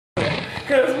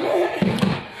Cause man,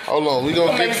 hold on, we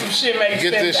gonna make some shit make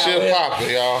get this shit poppin',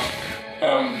 y'all.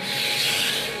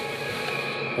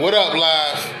 What up,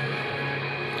 live?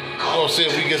 We're gonna see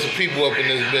if we get some people up in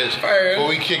this bitch before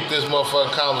we kick this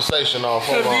motherfucking conversation off.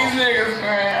 Cause these niggas,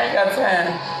 man, I ain't got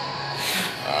time.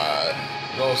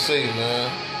 Alright, gonna see, man.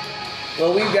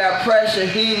 Well, we got pressure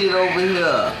heated over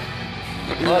here.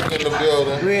 Up in the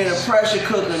building. We in a pressure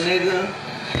cooker, nigga.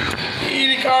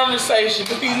 Heated conversation,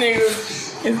 but these niggas.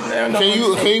 Can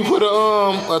you put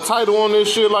a title on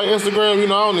this shit like Instagram? You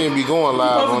know I don't even be going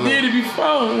live on did it before.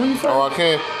 Oh, I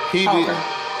can't. Heated. Okay.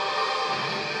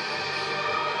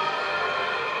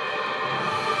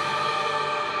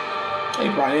 They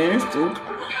probably ain't stupid.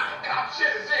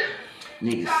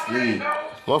 Niggas sleep.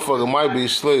 Motherfucker might be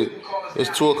asleep.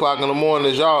 It's 2 o'clock in the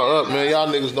morning. Y'all up, man. Y'all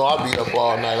niggas know I be up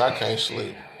all night. I can't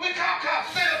sleep.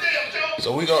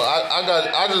 So we go.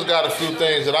 I just got a few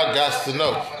things that I got to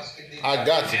know. I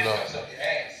got to know.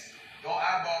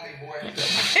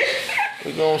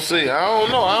 We gonna see. I don't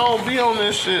know. I don't be on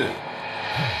this shit.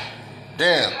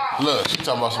 Damn. Look, she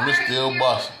talking about some Miss Still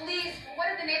Boss. What did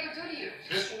the neighbor do to you?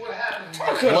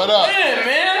 What up?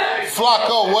 Man.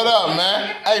 Flacco, what up,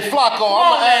 man? Hey, Flacco,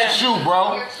 I'ma ask you,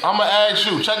 bro. I'ma ask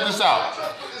you. Check this out.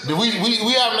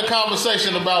 We having a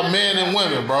conversation about men and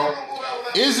women, bro.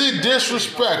 Is it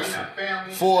disrespectful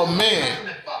for a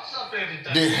man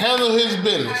to handle his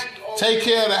business, take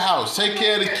care of the house, take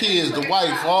care of the kids, the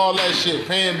wife, all that shit,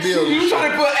 paying bills? You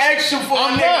trying to put action for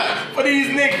for these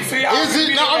niggas? See,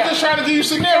 I'm just trying to give you a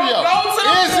scenario.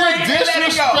 Is it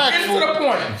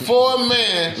disrespectful for a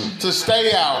man to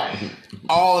stay out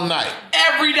all night?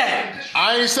 Every day.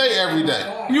 I ain't say every day.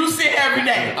 You say every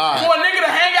day. Right. For a nigga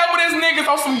to hang out with his niggas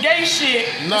on some gay shit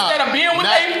instead of being with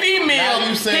a female. Now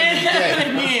you saying it's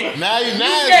gay. Now it's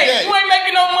gay. gay. You ain't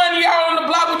making no money out on the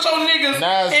block with your niggas,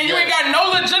 and you ain't got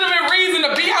no legitimate reason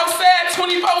to be outside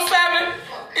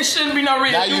 24/7. It shouldn't be no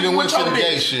reason. Now you done went to the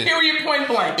gay shit. Period, point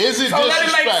blank. Is it so disrespectful? Let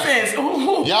it make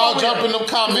sense. Y'all jump in them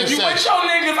comment sections. You with section. your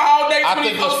niggas all day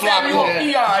 24/7, you a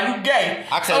peon, you gay.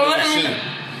 I can't even see.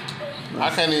 I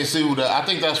can't even see who that. I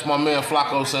think that's my man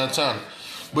Flacco Santana.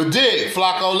 But dig,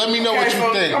 Flacco, let me know what you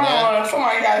think, man.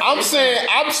 I'm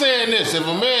saying this. If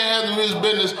a man handles his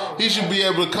business, he should be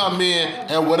able to come in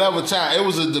at whatever time. It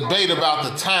was a debate about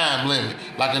the time limit.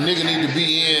 Like a nigga need to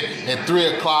be in at 3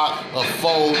 o'clock or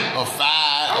 4 or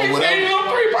 5 or whatever.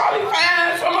 Probably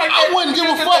 5, something like that. I wouldn't give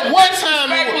a fuck what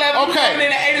time it was. Okay.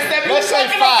 Let's say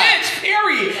 5.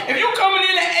 Period. If you coming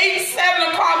in at 8,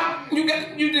 7 o'clock, you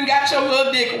done got your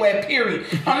little dick wet, period.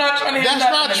 I'm not trying to hear That's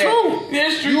not true.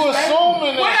 That's true. You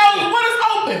assuming that. What else? What is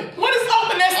open? What is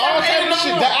open? That's all type of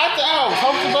shit. After hours.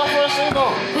 Hopefully by Franseno.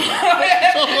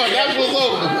 That's what's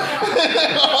open.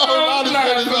 All this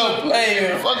shit is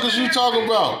open. Fuck is you talking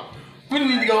about? We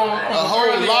need to go on a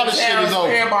whole lot of shit is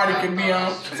open. Everybody can be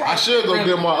on. I should go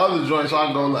get my other joint so I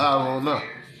can go live on that.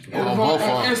 On both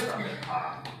of them.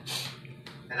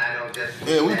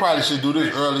 Yeah, we probably should do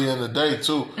this early in the day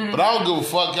too. But I don't give a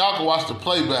fuck. Y'all can watch the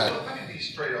playback. Let me be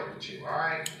straight up with you,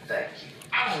 alright? Thank you.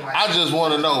 I just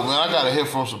want to know, man. I gotta hear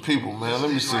from some people, man.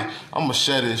 Let me see. I'm gonna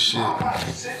share this shit.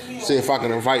 See if I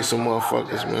can invite some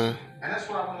motherfuckers, man. And that's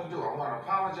what I want to do. I want to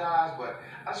apologize, but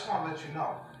I just want to let you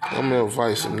know. I'm gonna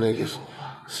invite some niggas.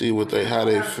 See how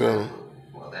they feeling.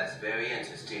 Well, that's very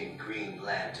interesting, Green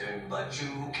Lantern, but you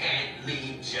can't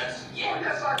leave just yet.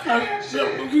 Yes, I can.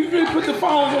 You can put the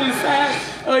phones on the side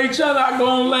of each other. I go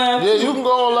on live. Yeah, you can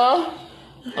go on live.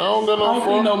 I don't got no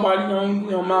phone. Nobody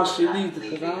know my shit either,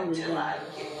 because I don't really know.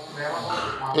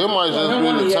 It might just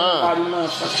be the time.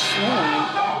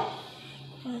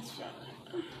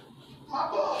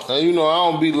 And you know,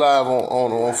 I don't be live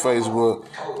on Facebook.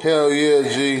 Hell yeah,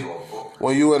 G.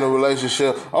 When you in a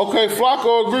relationship. Okay,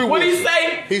 Flacco agree with what he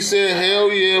say? He said, hell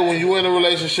yeah, when you in a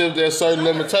relationship, there's certain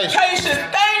limitations. Thank you.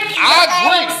 I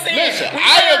agree. Listen,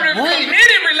 I agree.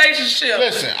 Committed relationship.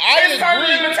 Listen, I agree.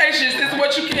 Certain limitations is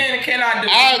what you can and cannot do.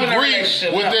 I agree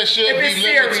with there should be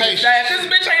limitations. If this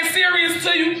bitch ain't serious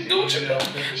to you, do what you do.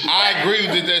 I agree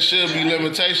that there should be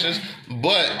limitations,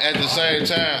 but at the same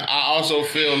time, I also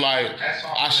feel like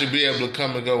I should be able to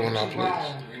come and go when I please.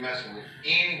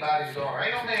 Anybody's door.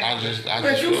 Ain't no man.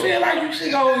 But you feel like you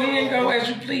should go in and go as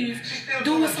you please.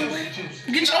 Do it somewhere.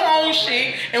 Get your own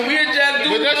shit, and we'll just do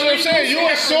it. But that's what I'm saying. You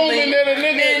assuming that a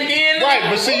nigga. Right,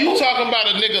 but see, you talking about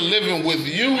a nigga living with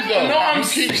you, though. No, you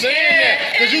keep saying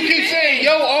that. Because you keep saying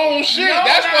your own shit.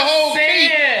 That's the whole key.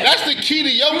 That's the key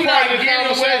to your part of the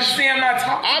conversation. I'm not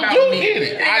talking about I do me. get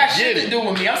it. It ain't got shit to do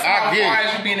with me. I'm saying why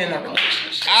is you being in a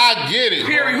relationship? I get it.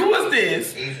 Period. Who is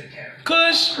this?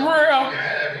 Kush, real.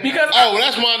 Because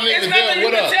that's my nigga.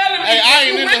 What up? Hey, I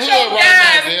ain't in the hood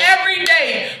right now. Every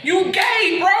day, you gay.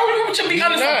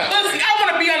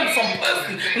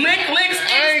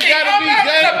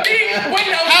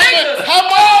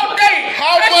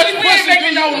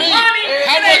 you no need? money.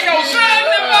 How It ain't no much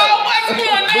drugs involved. What's going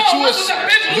on?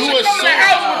 You come to the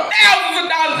house with thousands of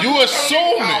dollars. You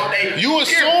assuming. You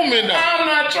assuming though. I'm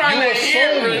not trying to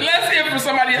hear it. Let's hear from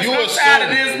somebody that's outside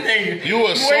of this nigga. You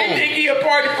assuming. Boy, think he a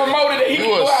party promoter that he can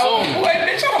go out. Boy,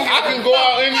 bitch, I can go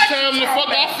out anytime the fuck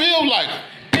I feel like.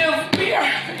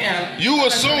 You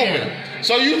assuming.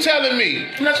 So you telling me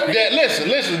that, listen,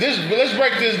 let's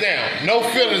break this down. No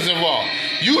feelings involved.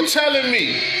 You telling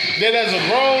me that as a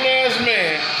grown-ass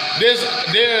man, there's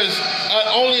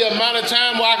only amount of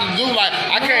time where I can do, like,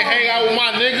 I can't hang out with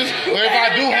my niggas, or if I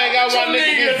do hang out with my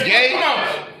niggas, it's gay?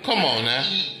 Come on now.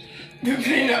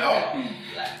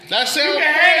 That sounds you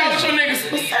can hang out with your niggas.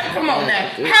 Come on now.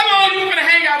 How long you gonna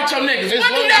hang out with your niggas?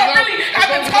 What do y'all really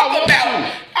have to talk about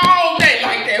all day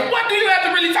like that? What do you have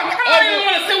to really talk about? I don't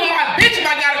even want to sit with my bitch if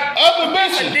I got other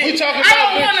bitches. We talking about. I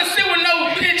don't want to sit with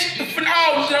no bitch for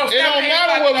all those. It don't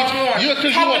matter what you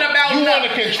talking about. You want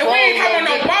to control. We ain't talking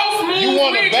no boss moves. You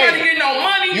want to we ain't trying to get no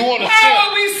money. You want to Why sit.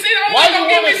 would we sit? Why you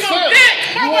want to sit?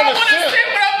 You want to sit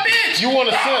with a bitch. You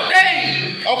want to sit.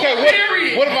 Okay,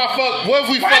 what if I fuck? What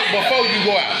if we fuck before you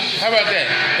go out? How about that?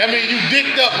 That means you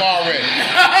dicked up already.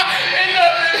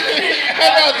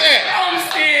 How about that? I'm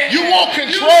scared. You want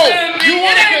control. You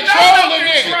want to control the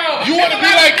nigga. You want to be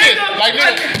like this. Like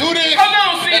nigga, do this.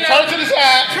 Now turn to the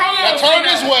side. Now turn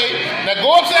this way. Now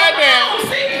go upside down.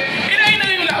 It ain't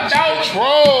even about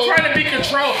control. Trying to be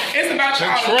controlled. It's about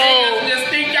y'all just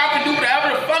think y'all can do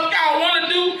whatever the fuck y'all want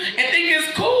to do and think it's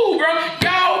cool, bro.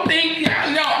 Y'all think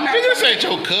nigga, this ain't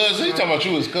your cousin. He talking about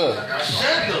you his cousin.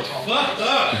 Shut the fuck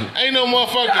up. Ain't no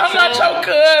motherfucking I'm not your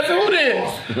cousin. Who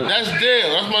this? That's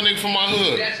Dale. That's my nigga from my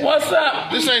hood. What's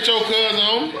up? This ain't your cousin,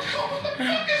 homie.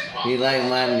 He like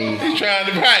my niece. He trying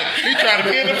to be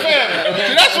in the family.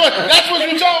 See, that's what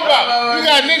you talking about. You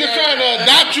got niggas trying to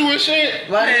adopt you and shit.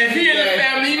 Man, if he in the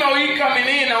family, you know he coming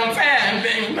in on time.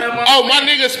 Oh, my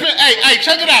nigga spent. Hey,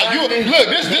 check it out. You look,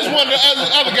 this one of the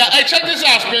other guy. Hey, check this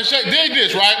out, Spence. Dig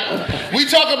this, right? We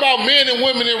talk about men and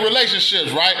women in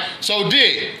relationships, right? So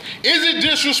dig. Is it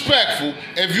disrespectful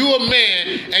if you a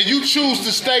man and you choose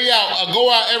to stay out or go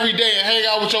out every day and hang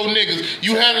out with your niggas,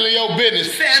 you handling your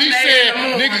business? She said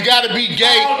niggas gotta be gay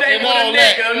and all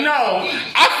that. No.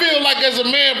 I feel like as a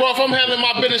man, bro, if I'm handling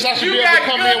my business, I should be able to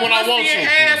come in when I want to.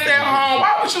 Ass at home.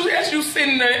 Why would you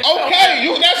sitting there? Okay,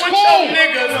 that's cool.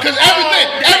 Because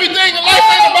everything in life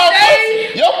ain't about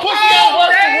pussy. Your pussy ain't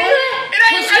worth the world.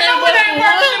 Pussy ain't worth the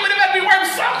world. But it better be worth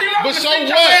something. But so what?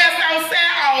 Your ass outside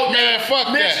all day. Man, fuck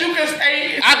that. You can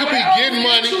stay. I could be getting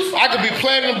money. I could be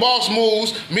planning the boss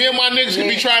moves. Me and my niggas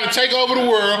could be trying to take over the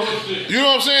world. You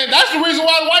know what I'm saying? That's the reason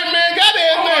why the white man got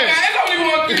everything. Oh my God, it's only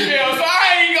one female, so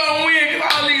I ain't gonna win because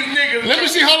all these niggas. Let me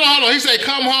see. Hold on. He say,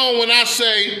 come home when I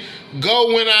say,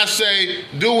 go when I say,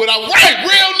 do what I want. Right,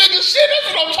 real nigga shit.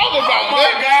 That's what I'm talking about,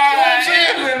 man. God. You know what I'm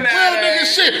saying? Real nigga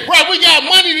shit. Right, we got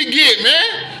money to get,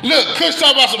 man. Look, Kush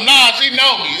talking about some, nah, she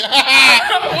know me.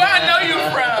 Where I know you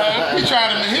from? He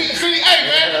trying to, see, hey,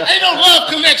 man, ain't no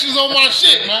love connections on my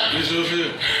shit, man.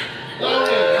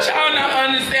 Y'all not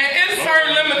understand. It's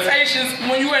certain limitations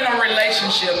when you in a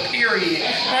relationship, period.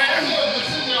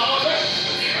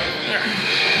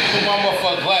 Put my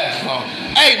motherfucking glass on.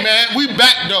 Hey, man, we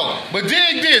back, though. But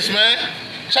dig this, man.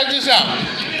 Check this out.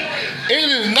 It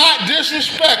is not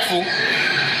disrespectful.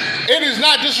 It is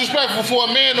not disrespectful for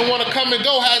a man to want to come and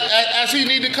go as he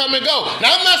need to come and go.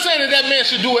 Now, I'm not saying that man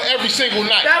should do it every single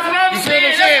night. That's what I'm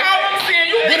saying. That's all I'm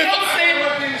saying.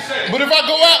 But if I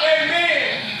go out,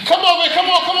 come over here.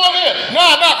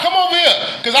 Nah, come over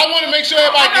here. Because I want to make sure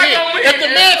everybody can hear. If the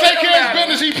man take care of his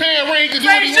business, he paying rent, he can do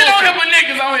what he wants. Shit on him with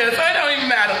niggas on here, so it don't even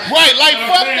matter. Right, like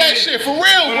fuck that shit. For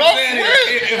real, bro. For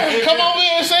real. Come over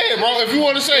here and say it, bro, if you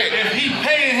want to say it. If he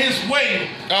paying his way,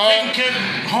 taking care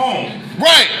of home.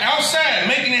 Right. Outside,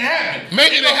 making it happen.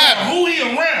 Who he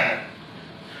around.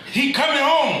 He coming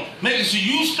home, making sure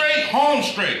you straight, home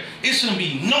straight. It shouldn't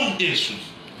be no issues.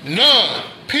 None.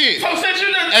 Period. So since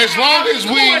you just as long as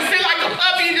we sit like a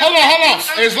puppy, hold on.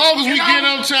 As long as we get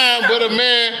on time, but a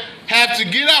man have to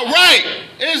get out. Right.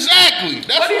 Exactly.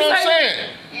 That's what I'm saying.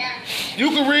 Yeah.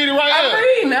 You can read it right I'm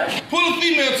reading that. Pull a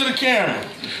female to the camera.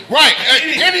 Right.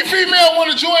 Any female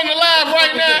want to join the live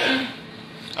right now?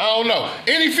 I don't know.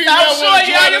 Any female want to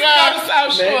join the live?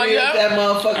 Maybe it's that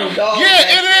motherfucking dog.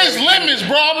 Yeah, it is limits,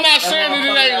 bro. I'm not saying that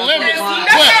it ain't limits,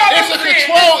 but it's a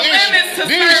control issue.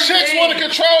 These chicks want to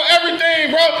control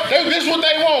everything, bro. This is what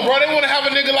they want, bro. They want to have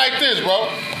a nigga like this,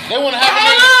 bro. They want to have a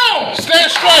nigga.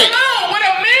 Stand straight. With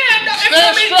a man,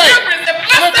 stand straight.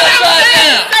 Flip upside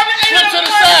down. Flip to the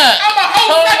side. I'm a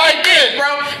whole Turn sucking like dick, this,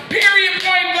 bro. Period,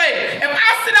 point blank. If I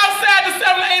sit outside the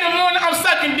 7 to 8 in the morning, I'm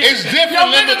sucking dick. It's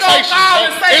different limitations.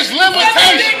 It's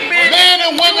limitations. Men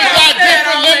and women got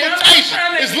different limitations.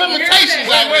 It's limitations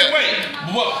out there. Wait.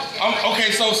 Okay,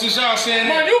 so since y'all saying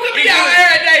that, you can be out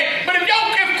every day, but if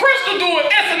Crystal do it,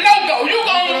 it's a no-go. You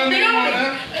gonna be on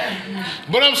it.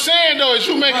 But I'm saying though, is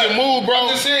you making a move, bro? I'm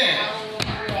just saying.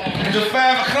 The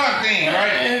 5 o'clock thing,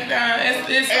 right?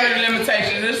 It's certain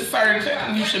limitations. It's certain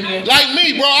you should be in. Like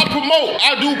me, bro. I promote.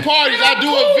 I do parties. I do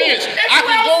events. If I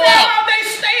can go out. They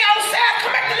stay outside.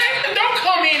 Come back to next. Don't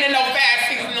come in no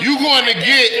fast 6. You going to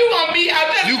get? You gonna be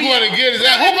out there? You going to get? Is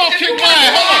that who gonna kick my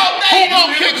ass? Who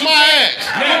gonna kick my ass?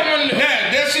 Nah,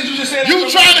 that shit you just said. You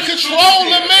trying to control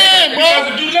the man,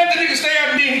 bro? You let the nigga stay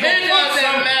after me. He gonna fuck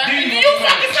something. You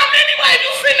fucking something anyway.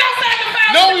 You sitting outside the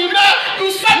fast. No, you not. You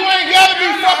ain't gotta be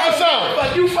fucking something. But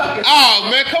you fucking. Oh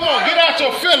man, come on, get out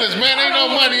your feelings, man. Ain't no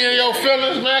money in your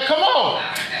feelings, man. Come on.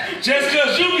 Just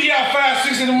cause you be out 5,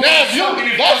 6 in the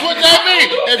morning. That's what that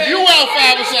means. If you out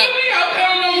 5 or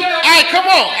something. Alright, come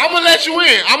on. I'm gonna let you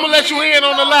in. I'm gonna let you in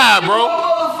on the live, bro.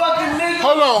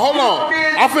 Hold on.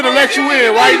 I'm finna let you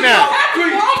in right now.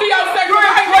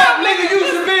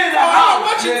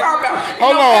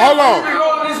 Hold on.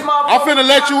 I'm finna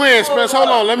let you in, Spence. Hold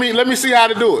on. Let me see how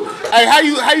to do it. Hey, how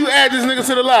you add this nigga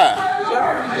to the live?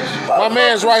 My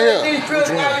man's right here.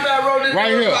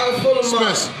 Right here.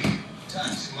 Spence.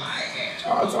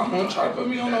 Don't try to put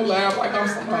me on no live like I'm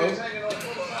somebody.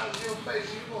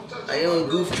 I ain't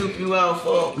goof troop you out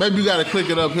for. Maybe you gotta click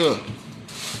it up here.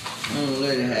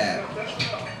 Let it happen.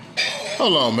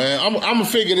 Hold on, man. I'm gonna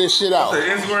figure this shit out. The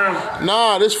Instagram?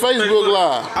 Nah, this Facebook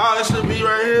Live. Oh, it should be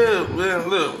right here. Man,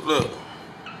 look.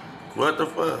 What the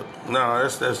fuck? No,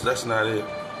 that's not it.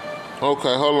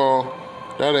 Okay, hold on.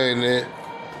 That ain't it.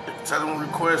 Tell them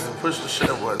request and push the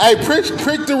share button. Hey, prick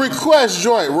the request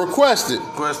joint. Request it.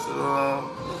 Request it.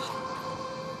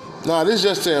 Nah, this is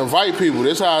just to invite people.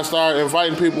 This is how I started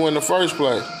inviting people in the first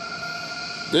place.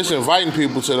 This inviting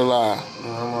people to the live.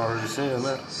 I'm already seeing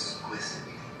that.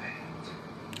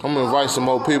 I'm gonna invite some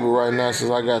more people right now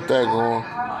since I got that going.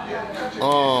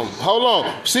 Hold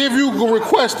on. See if you can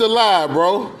request the live,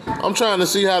 bro. I'm trying to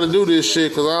see how to do this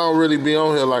shit because I don't really be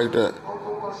on here like that.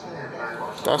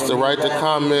 That's the right to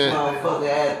comment.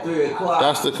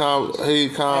 That's the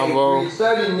convo.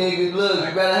 30 niggas, look,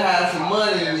 you better have some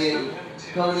money, nigga.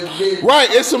 Right,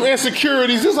 it's some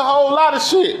insecurities. It's a whole lot of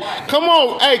shit. Come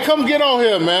on, hey, come get on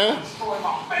here, man.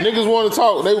 Niggas want to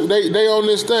talk. They on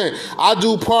this thing. I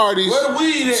do parties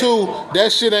too.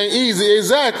 That shit ain't easy.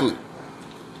 Exactly.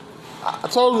 I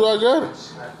told you I got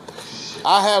it.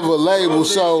 I have a label,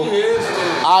 so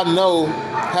I know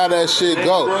how that shit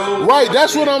go. Right,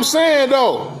 that's what I'm saying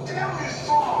though.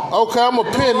 Okay, I'm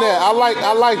gonna pin that. I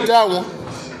like that one.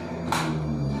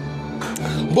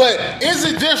 But is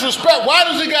it disrespect? Why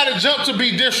does it gotta jump to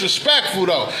be disrespectful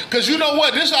though? Cause you know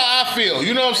what? This is how I feel.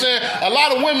 You know what I'm saying? A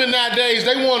lot of women nowadays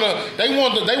they wanna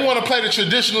play the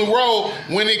traditional role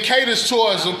when it caters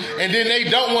towards them, and then they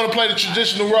don't want to play the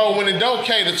traditional role when it don't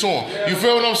cater to them. You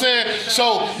feel what I'm saying?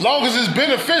 So long as it's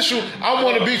beneficial, I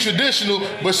want to be traditional.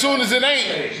 But soon as it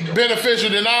ain't beneficial,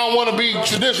 then I don't want to be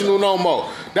traditional no more.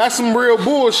 That's some real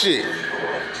bullshit.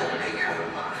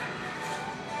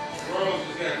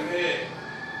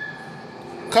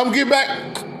 Come get back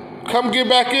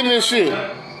in this shit.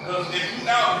 Because if you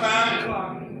out 5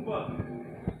 o'clock,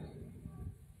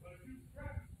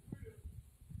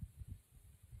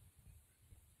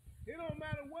 it don't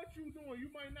matter what you doing. You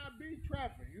might not be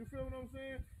trapping. You feel what I'm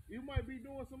saying? You might be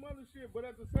doing some other shit, but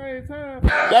at the same time,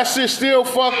 that shit still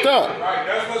fucked up. Right,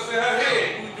 that's what's in her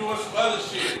head. You doing some other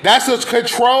shit. That's a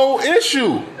control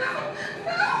issue.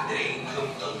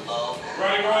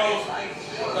 Right, Rose?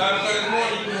 5:30 in the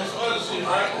morning, you doing some other shit,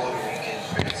 right?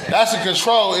 That's a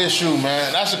control issue,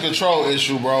 man. That's a control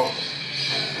issue, bro.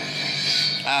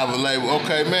 I have a label.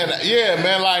 Okay, man. Yeah,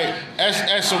 man, like,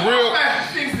 that's a real...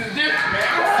 Come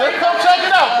check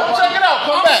it out.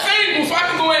 Come back. I'm single, so I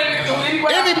can go in and do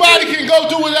anybody. Anybody can go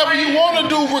do whatever you want to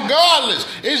do regardless.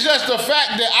 It's just the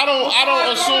fact that I don't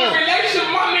assume. Relationship,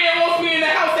 my man wants me in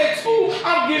the house at 2.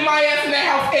 I'm getting my ass in the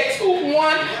house at 2,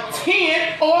 1,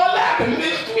 10, or 11.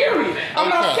 Bitch, period. I'm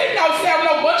not sitting outside with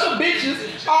no bunch of bitches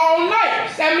all night.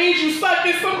 That means you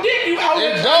sucking some dick. You out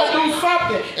there trying to do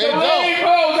something.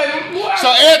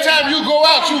 So every time you go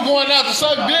out, you going out to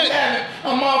suck dick?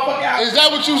 A motherfucker out. Is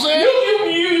that what you saying?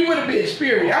 You with a bitch,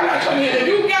 period. I'm not trying to hear that.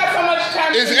 You got so much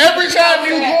time. It's every time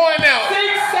you going out.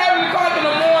 6, 7 o'clock in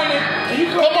the morning. And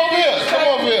you come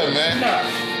over here, man. No.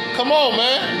 Come on,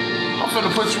 man. I'm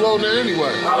finna put you on there anyway.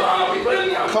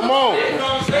 Come on.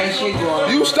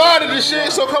 You started this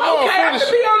shit, so come on, finish. I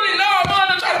be on it. No,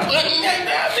 I'm trying to put me in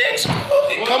that bitch.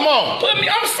 Come on. Put me.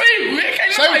 I'm single.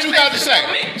 So Say what you got to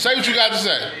say. Say what you got to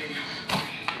say.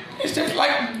 It's just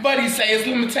like Buddy say, it's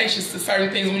limitations to certain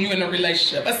things when you're in a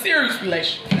relationship, a serious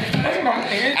relationship. That's what I'm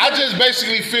saying. I just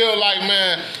basically feel like,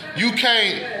 man, you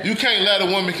can't let a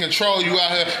woman control you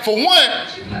out here. For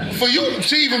one, for you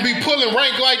to even be pulling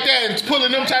rank like that and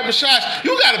pulling them type of shots,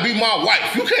 you gotta be my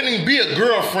wife. You can't even be a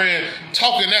girlfriend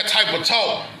talking that type of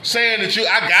talk, saying that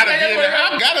I gotta be in there.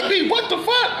 I gotta be, what the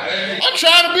fuck? I'm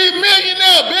trying to be a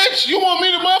millionaire, bitch. You want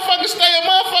me to motherfucking stay a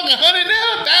motherfucking 100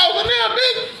 now, 1,000 now,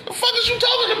 bitch? The fuck is you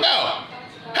talking about?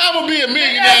 How am I gonna be a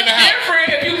millionaire in the house?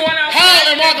 If you going out, how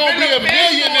am I gonna be a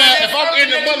millionaire if I'm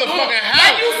in the motherfucking house?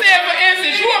 Like you said, for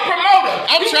instance, you a promoter.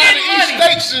 I'm trying to eat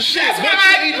steaks and shit. Bitch,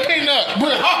 you eat peanuts.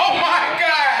 Oh my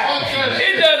God.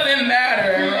 It doesn't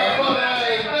matter, bro.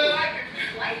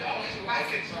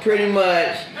 Pretty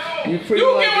much. You get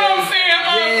what I'm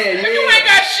saying? If you ain't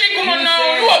got shit going on,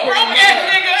 you a broke ass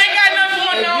nigga, ain't got nothing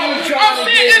going on. I'm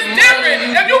saying it's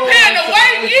different. If you paying the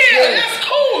way, yeah, that's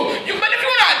cool. But if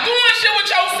you're not doing shit with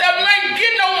yourself, you ain't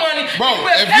getting no money. Bro,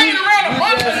 if you around a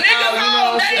bunch of niggas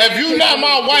all day. If you not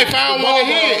my wife, I don't want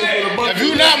to hear it. If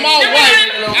you not my wife,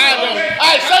 I don't.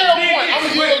 Alright, say your point. I'm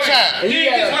gonna give you a time.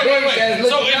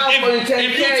 So if you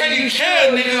taking care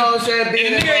of nigga, and the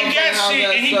nigga ain't got shit,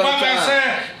 and he pop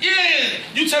outside, yeah,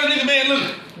 you tell the nigga, man,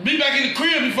 look, be back in the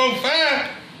crib before 5.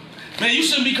 Man, you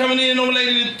shouldn't be coming in no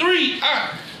later than 3.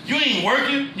 You ain't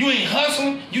working, you ain't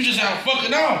hustling, you just out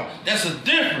fucking off. That's a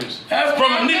difference.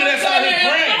 From a nigga that's out here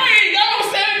grinding. Y'all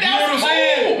saying that's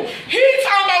cool. He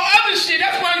talking about other shit.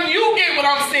 That's when you get what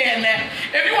I'm saying now.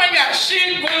 If you ain't got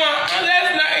shit going on,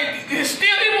 that's not, it's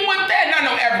still even with that, not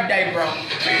no everyday, bro.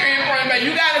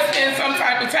 You gotta spend some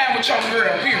type of time with your girl,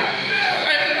 period.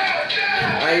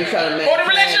 Are you trying to make or the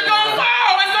relationship gonna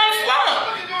fall, it's gonna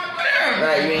slump.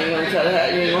 Right, you ain't gonna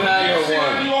have no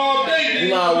one. You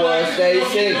might well stay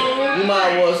sick. You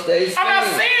might well stay sick. I'm not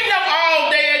saying them all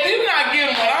day. You not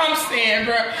getting what I'm saying,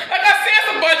 bro. Like I said, it's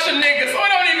a bunch of niggas, so I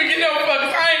don't even get no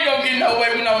fuckers. I ain't gonna get no way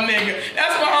with no nigga.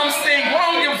 That's what I'm saying. I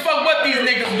don't give a fuck what these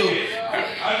niggas do.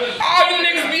 All you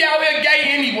niggas be out here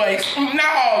gay anyways.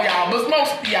 Not all y'all, but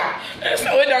most of y'all.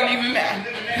 So it don't even matter.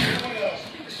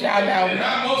 Y'all know.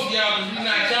 Not most of y'all, because we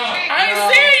not y'all. I ain't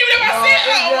seeing you. If I said,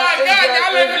 oh my God,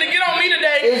 y'all ain't finna get on me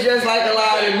today. It's just like a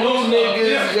lot of new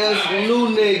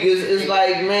niggas. It's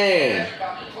like, man,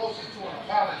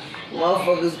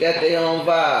 motherfuckers got their own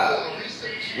vibe.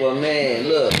 Well, man,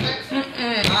 look,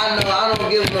 I don't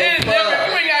give no fuck.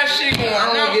 You ain't got shit going on.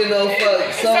 I don't give no fuck.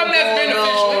 Something that's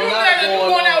beneficial. You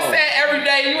going outside every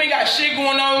day, you ain't got shit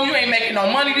going on, you ain't making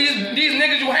no money. These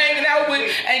niggas you hanging out with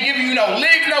ain't giving you no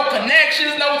links, no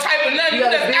connections, no type of nothing. You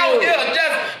just out here,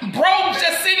 just broke,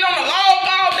 just sitting on the log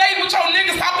all day with your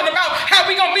niggas talking about how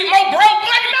we gonna be more broke.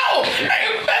 Like, no.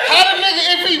 How the nigga,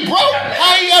 if he broke,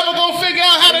 how he ever gonna figure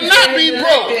out how to not be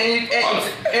broke?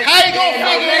 How he gonna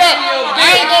figure it out?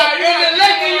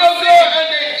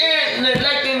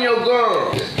 Neglecting your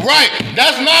girl. Right,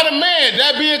 that's not a man.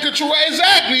 That be in control.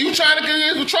 Exactly, you trying to get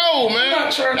in control,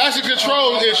 man. That's a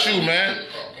control issue, man.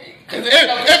 If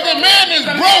the man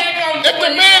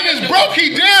is broke,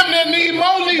 he damn near need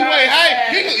more leeway.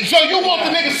 So you want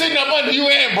the nigga sitting up under you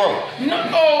and broke?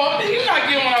 No, you not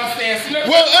getting what I'm saying.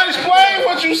 Well, explain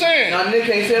what you saying. Now, nigga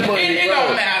can't say about it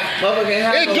don't matter.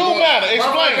 It do matter.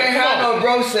 Explain. Motherfucker can't have no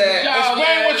bro set.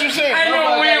 Explain what you saying. I ain't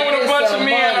no win with a bunch of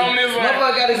men on this one.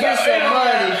 Motherfucker gotta get some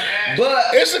money.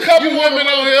 But it's a couple women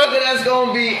on here that's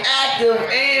gonna be active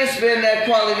and spend that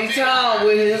quality time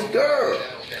with his girl.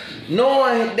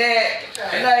 Knowing that,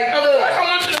 like, look, I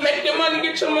want you to make your money,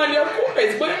 get your money, of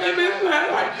course. But if it's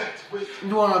not like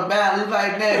you want to balance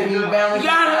like that, you balance. You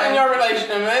gotta in your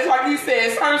relationship, man. It's like you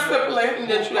said, certain stipulations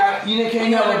that you got. You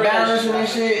can't have a balance in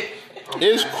this shit.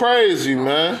 It's crazy,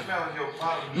 man.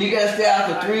 You gotta stay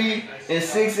out for 3 and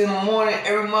 6 in the morning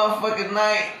every motherfucking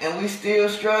night, and we still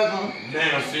struggling.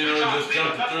 Damn, see, just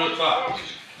jumped to 3 o'clock.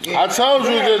 I told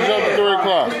you to just jump at 3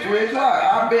 o'clock. It's 3 o'clock.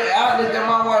 I looked at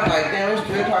my watch like, damn, it's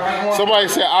 3 o'clock. Somebody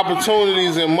said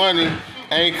opportunities and money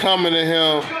ain't coming to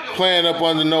him playing up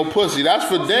under no pussy. That's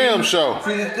for damn sure.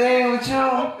 See, the thing with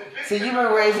you, you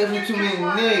been raised up with too many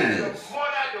niggas.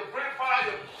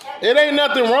 It ain't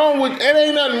nothing wrong with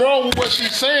what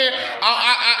she's saying.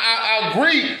 I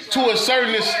agree to a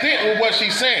certain extent with what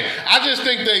she's saying. I just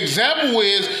think the example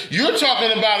is you're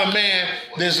talking about a man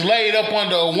that's laid up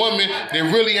under a woman that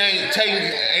really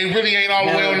ain't all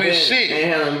the way on this shit.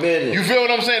 You feel what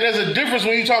I'm saying? There's a difference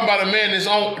when you talk about a man that's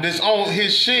on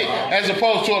his shit as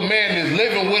opposed to a man that's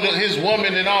living with his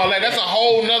woman and all that. That's a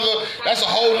whole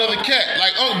nother cat.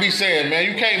 Like Unc be saying, man,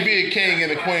 you can't be a king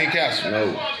in a queen castle.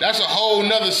 No. That's a whole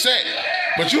nother set.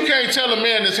 But you can't tell a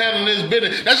man that's handling his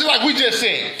business. That's just like we just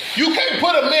said. You can't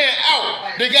put a man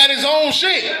out that got his own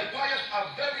shit.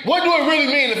 What do it really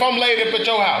mean if I'm laid up at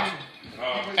your house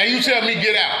and you tell me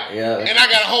get out, and I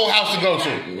got a whole house to go to?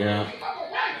 Yeah.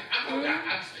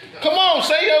 Come on,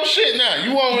 say your shit now.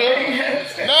 You on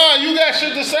here? Nah, you got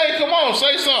shit to say. Come on,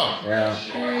 say something.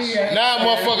 Yeah. Now,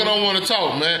 motherfucker don't want to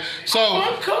talk, man. So,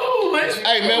 I'm cool.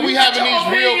 Hey, man, we having these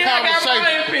real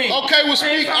conversations. Okay, well,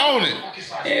 speak on it.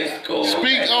 It's cool.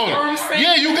 Speak on it.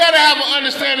 Yeah, you gotta have an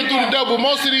understanding through the door, but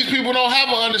most of these people don't have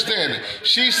an understanding.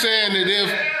 She's saying that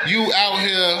if you out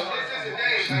here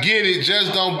get it,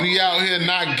 just don't be out here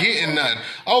not getting nothing.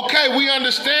 Okay, we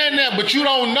understand that, but you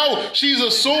don't know. She's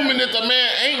assuming that the man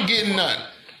ain't getting nothing.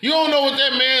 You don't know what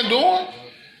that man doing.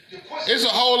 It's a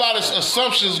whole lot of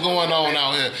assumptions going on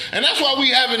out here. And that's why we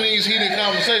having these heated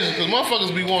conversations, because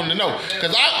motherfuckers be wanting to know.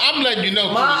 Because I'm letting you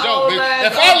know through the dope, bitch.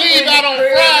 If I leave out on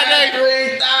Friday,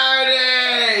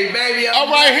 3:30, baby, all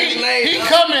right, he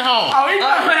coming home. Oh, he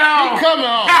coming home. He coming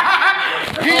home.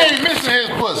 He ain't missing his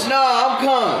pussy. No, I'm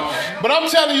coming. But I'm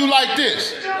telling you like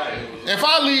this. If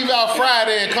I leave out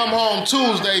Friday and come home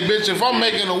Tuesday, bitch, if I'm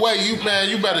making a way, you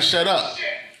better shut up.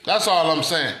 That's all I'm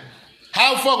saying.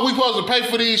 How the fuck we supposed to pay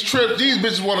for these trips? These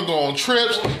bitches want to go on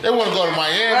trips. They want to go to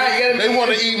Miami. Right, they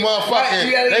want to eat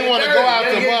motherfucking. They want to go out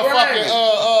to motherfucking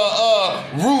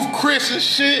Roof Chris and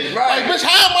shit. Right. Like, bitch,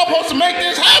 how am I supposed to make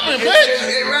this happen, bitch?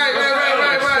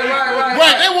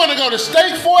 Right. They want to go to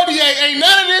Steak 48. Ain't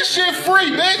none of this shit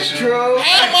free, bitch. True.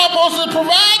 How am I supposed to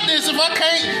provide this if I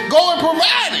can't go and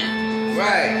provide it?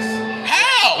 Right.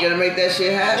 How? You gotta make that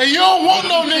shit happen. And you don't want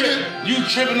no nigga. You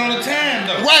tripping on the time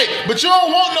though. Right, but you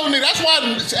don't want no nigga. That's why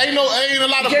ain't a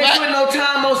lot of You black. can't put no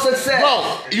time on success. Bro,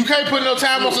 you can't put no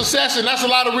time on success, and that's a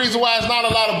lot of reason why it's not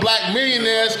a lot of black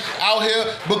millionaires out here,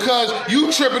 because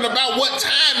you tripping about what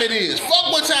time it is.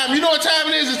 Fuck what time. You know what time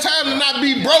it is? It's time to not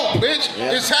be broke, bitch.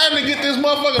 Yeah. It's time to get this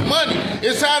motherfucking money.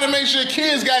 It's time to make sure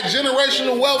kids got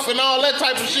generational wealth and all that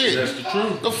type of shit. That's the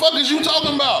truth. The fuck is you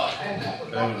talking about?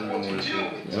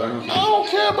 I don't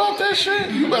care about that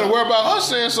shit. You better worry about her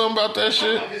saying something about that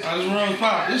shit. I just run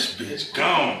pop. This bitch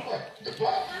gone.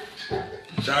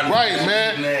 Right,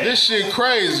 man. This shit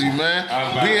crazy, man.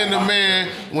 Being the man,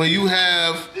 when you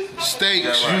have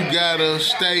stakes, you gotta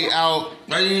stay out,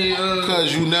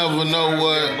 because you never know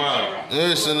what.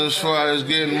 Listen, as far as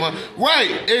getting money.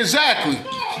 Right, exactly.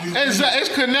 It's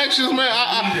connections, man.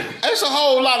 It's a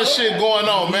whole lot of shit going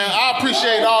on, man. I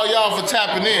appreciate all y'all for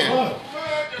tapping in.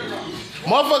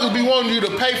 Motherfuckers be wanting you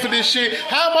to pay for this shit.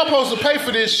 How am I supposed to pay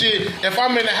for this shit if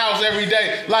I'm in the house every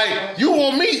day? Like, you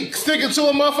want me sticking to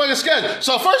a motherfucking schedule.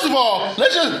 So first of all,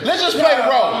 let's just play the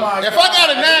role. If I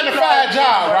got a 9 to 5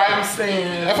 job, right?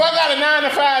 If I got a 9 to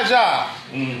 5 job,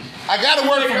 I gotta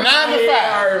work from 9 to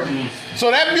 5. So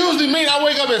that usually means I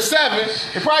wake up at 7.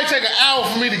 It probably take an hour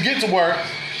for me to get to work,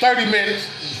 30 minutes.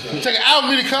 It take an hour for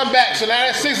me to come back, so now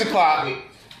that's 6 o'clock.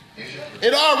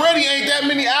 It already ain't that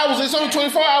many hours. It's only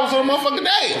 24 hours on a motherfucking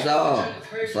day.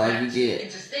 That's all you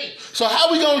get. So how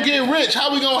we gonna get rich?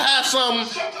 How we gonna have something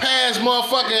past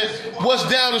motherfucking what's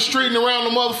down the street and around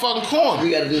the motherfucking corner? We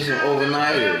gotta do some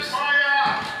overnighters.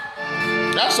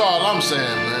 That's all I'm saying,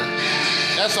 man.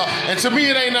 That's all. And to me,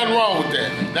 it ain't nothing wrong with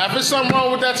that. Now, if it's something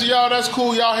wrong with that to y'all, that's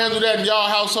cool. Y'all handle that in y'all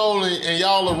household and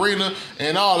y'all arena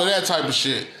and all of that type of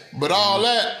shit. But all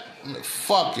that,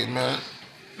 fuck it, man.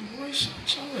 Boy, shut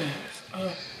your ass.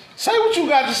 Say what you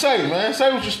got to say, man.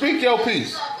 Say what you speak your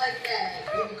piece.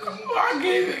 I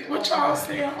get it. What y'all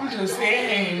saying? I'm just saying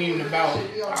it ain't even about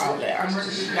all that. I'm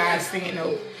just not saying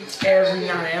no every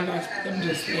night. I'm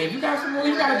just saying, you got some more,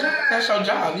 you got a job. That's your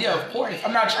job. Yeah, of course.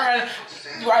 I'm not trying.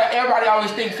 Everybody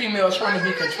always think females trying to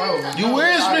be controlling. You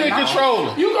is being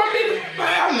controlling. You gonna be?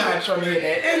 I'm not trying to hear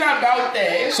that. It's not about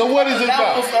that. So what is it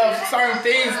about? Levels of certain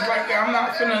things like that. I'm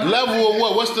not finna. Level of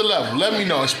what? What's the level? Let me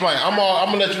know. Explain. I'm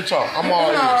gonna let you talk. I'm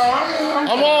all ears.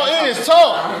 I'm all ears.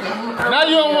 Talk. Now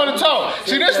you don't want to talk.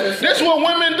 See, this what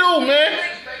women do, man.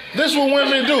 This what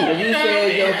women do. You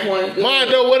said your point.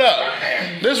 Mondo, what up?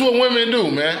 This what women do,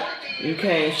 man. You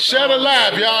can't. Shut a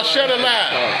live, y'all. Shut a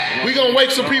live. We gonna wake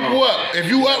some people up. If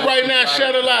you up right now,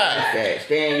 shut a live.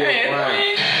 Stay in your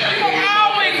prime.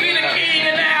 I always be the king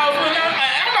in the house. I'm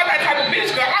not that type of bitch,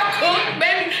 girl. I cook,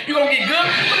 baby. You gonna get good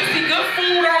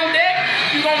food on deck.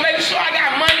 You gonna make sure I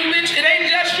got money, bitch. It ain't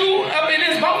just you up in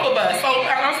this, both of us. So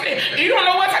I'm saying, you don't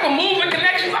know what type of moving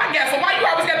connections I got. So why you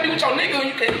always gotta be with your nigga when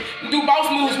you can do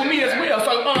boss moves with me as well?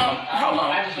 So hold on.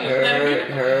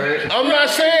 I'm not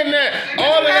saying that.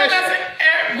 All of that shit.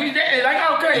 Like,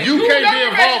 okay. You can't be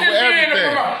involved with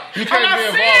everything. You can't be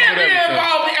involved with everything.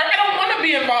 I don't want to to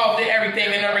be involved in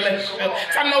everything in a relationship.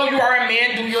 So I know you are a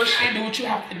man, do your shit, do what you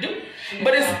have to do.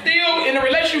 But it's still, in a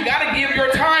relationship, you got to give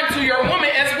your time to your woman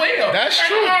as well. That's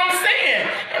true. You know what I'm saying?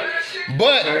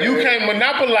 But you can't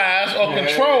monopolize or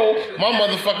control my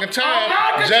motherfucking time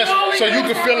just so you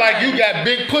can feel like you got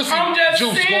big pussy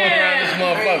juice going around this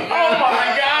motherfucker. Oh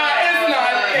my God, it's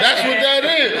not. That's what that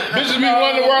is. Bitches be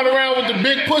running around with the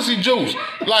big pussy juice.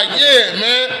 Like, yeah,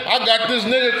 man, I got this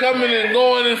nigga coming and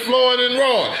going and flowing and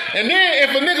rolling. And then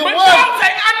if a nigga but was...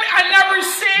 I never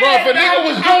said... Bro, if a nigga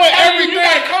was doing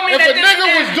everything... If a nigga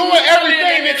was doing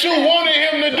everything that you wanted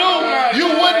him to do, you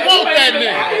wouldn't want that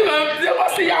nigga.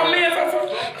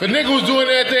 If a nigga was doing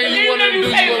everything you wanted him to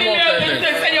do, you wouldn't want that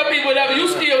nigga. Say your people whatever, you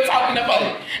still talking about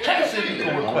it.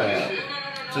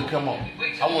 To come on.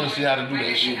 I want to see how to do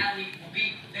that shit.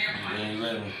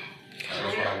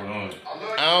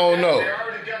 I don't know.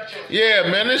 Yeah,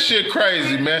 man, this shit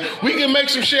crazy, man. We can make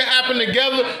some shit happen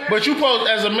together, but you supposed,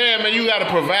 as a man, you gotta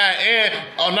provide, and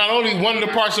not only one of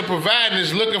the parts of providing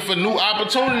is looking for new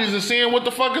opportunities and seeing what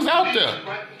the fuck is out there.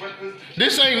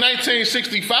 This ain't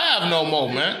 1965 no more,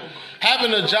 man.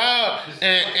 Having a job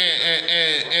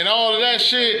and all of that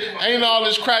shit ain't all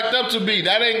it's cracked up to be.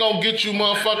 That ain't gonna get you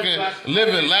motherfucking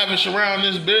living lavish around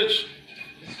this bitch.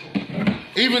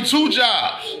 Even 2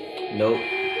 jobs. Nope.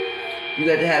 You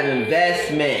got to have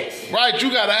investments. Right, you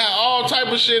gotta have all type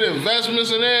of shit, investments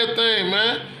and everything,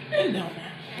 man. It don't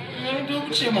matter. You do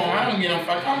what you want. I don't get no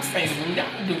fuck. I'm single. You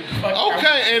got to do fuck.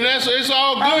 Okay, and it's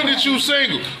all good that you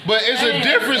single, but it's a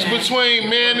difference between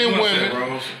men and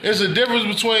women. It's a difference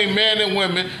between men and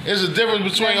women. It's a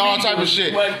difference between all type of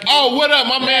shit. Oh, what up,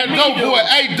 my man, Dope Boy?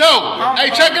 Hey, Dope. Hey,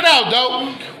 check it out,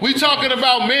 Dope. We talking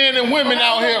about men and women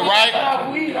out here, right?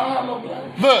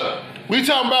 Look. We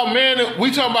talking about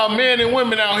men and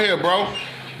women out here, bro.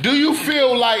 Do you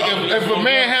feel like if a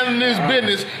man handling this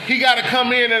business, he got to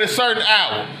come in at a certain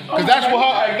hour? Because that ain't your.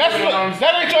 All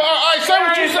right, say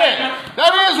what you saying.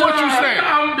 That is what you saying.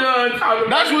 I'm done talking.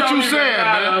 That's what you saying,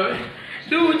 man.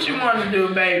 Do what you want to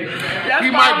do, baby. That's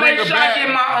why I make sure I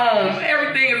get my own.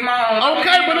 Everything is my own.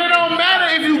 Okay, but it don't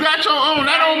matter if you got your own.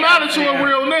 That don't matter to a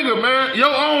real nigga, man.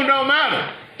 Your own don't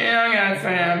matter. Yeah, I got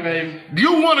time, baby.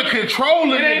 You want to control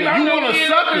the nigga. You want to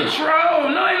suck it.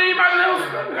 Control. No, it ain't anybody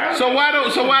else. So why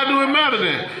do it matter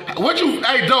then?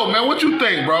 Hey, Dope, man, what you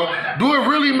think, bro? Do it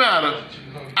really matter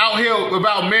out here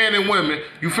about men and women?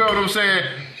 You feel what I'm saying?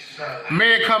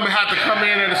 Men have to come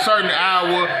in at a certain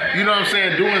hour, you know what I'm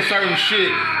saying, doing certain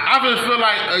shit. I just feel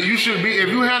like you should be, if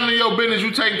you handling your business,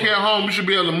 you taking care of home, you should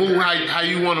be able to move how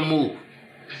you want to move.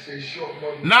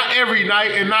 Not every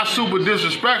night and not super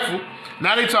disrespectful.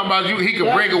 Now they talking about he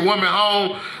could bring a woman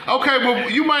home. Okay,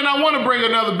 but you might not want to bring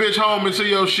another bitch home into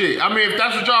your shit. I mean, if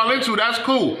that's what y'all into, that's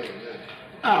cool.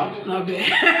 Oh, no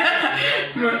bad.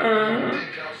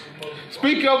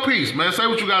 Speak your piece, man. Say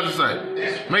what you got to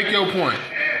say. Make your point.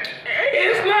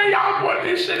 It's not y'all point.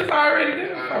 This shit is already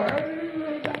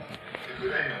there.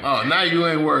 Oh, now you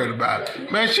ain't worried about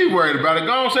it. Man, she worried about it.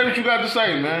 Go on, say what you got to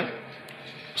say, man.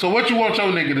 So what you want your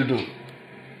nigga to do?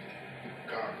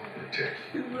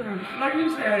 Like you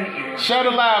said, shut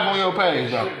it live on your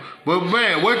page though. But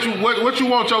man, what you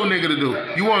want your nigga to do?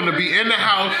 You want him to be in the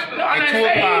house at 2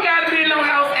 o'clock? He got to be in no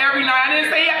house every night. I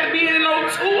didn't say he had to be in no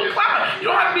 2 o'clock. You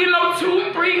don't have to be in no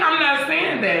 2, 3. I'm not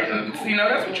saying that. You know,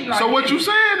 that's what you like. So what you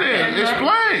saying then?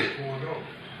 Explain.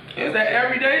 It's that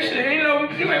everyday shit. Ain't no,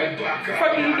 what the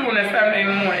fuck you doing at 7 in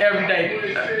the morning every day?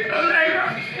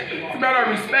 It's about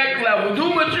a respect level.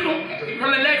 Do what you do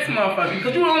from the next motherfucker.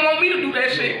 Because you don't want me to do that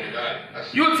shit.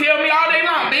 You'll tell me all day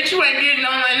long, bitch, you ain't getting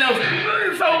on that else.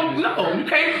 So, no, you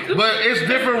can't. But it's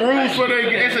different rules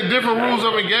it's a different rules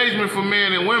of engagement for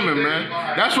men and women, man.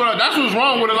 That's what's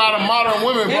wrong with a lot of modern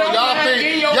women, bro. Y'all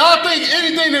think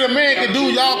anything that a man can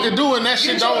do, y'all can do, and that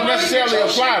shit don't necessarily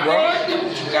apply, bro.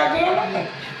 You got going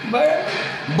on.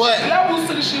 But levels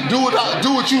to the shit. Do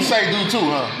what you say do too,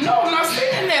 huh? No, I'm not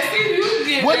saying that. See, you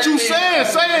get what you saying?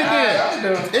 Say it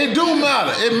then. It do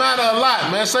matter. It matter a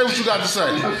lot, man. Say what you got to say.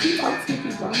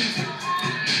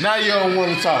 Now you don't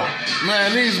want to talk.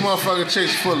 Man, these motherfucking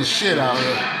chicks full of shit out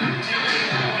here.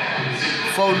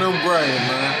 For them grave,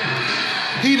 man.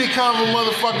 Heated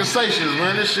conversations,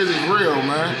 man. This shit is real,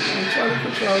 man. I'm trying to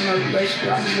control no relationship.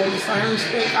 I just want the same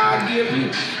respect I'll give you.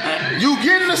 You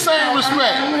getting the same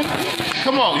respect.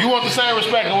 Come on, you want the same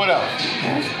respect and what else?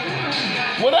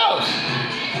 What else?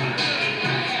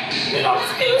 You know,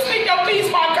 you speak your piece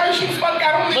while I curse you fuck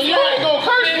out on me. But you ain't gonna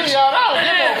curse me out. I don't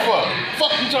give a fuck.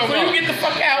 Fuck you talking about? So you get the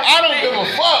fuck out. I don't give a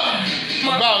fuck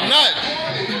about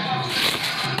nothing.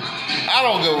 I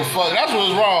don't give a fuck. That's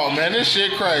what's wrong, man. This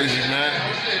shit crazy, man.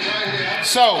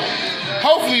 So,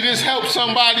 hopefully this helps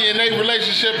somebody in their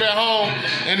relationship at home.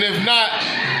 And if not,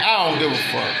 I don't give a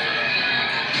fuck.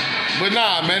 But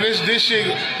nah, man, this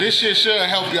shit should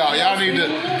help y'all. Y'all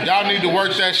need to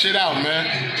work that shit out, man.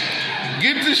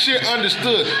 Get this shit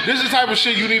understood. This is the type of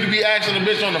shit you need to be asking a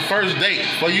bitch on the first date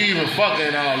before you even fucking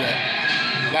and all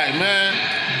that. Like, man,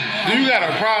 do you got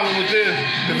a problem with this?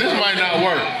 Because this might not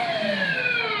work.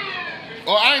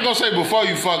 Or I ain't gonna say before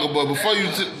you fuck her, but before you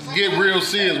get real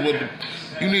serious with it,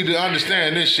 you need to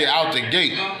understand this shit out the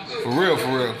gate. For real.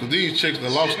 Because these chicks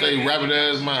that lost their rabbit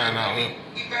ass mind out here.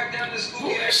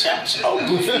 Shut your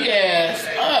goofy ass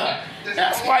up.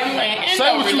 That's why you ain't in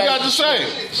Say no what you got to say.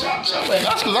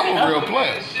 That's because I'm a real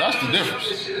player. That's the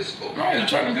difference. Right, you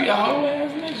trying to be a whole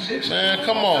ass nigga. Man,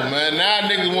 come on, man. Now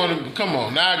niggas want to, come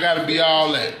on. Now I got to be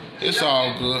all that. It's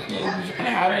all good.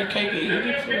 How they cake and eat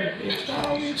it for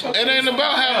it. It ain't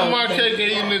about having my cake and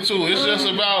eating it too. It's just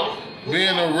about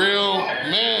being a real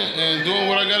man and doing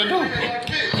what I got to do.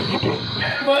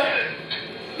 But,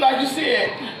 like you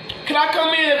said, can I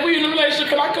come in, if we in a relationship,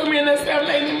 can I come in at 7, 8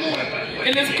 in the morning?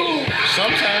 And it's cool.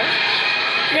 Sometimes.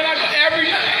 Can I every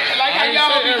night? Like how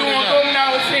y'all be doing, going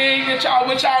out and saying with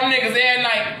y'all niggas every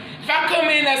night. If I come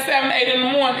in at 7, 8 in the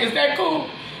morning, is that cool?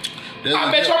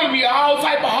 I bet you I'm gonna be all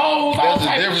type of hoes, all type of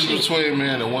shit. There's a difference between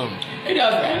man and woman. It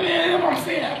does, man. That's what I'm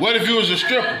saying. What if you was a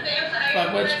stripper?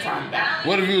 Like, what you talking about?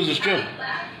 What if you was a stripper?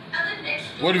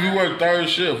 What if you work third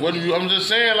shift? What if you? I'm just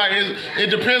saying, like it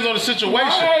depends on the situation.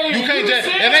 Right, you can't just.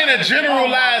 It ain't a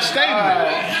generalized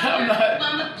statement. I'm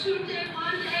not.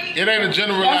 It ain't a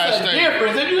generalized statement.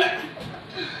 Difference. If you,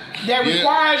 that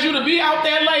requires you to be out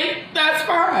that late, that's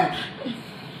fine.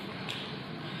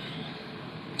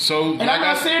 So, and I'm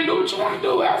not saying do what you want to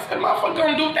do. I said motherfucker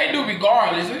gonna do what they do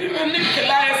regardless. A nigga can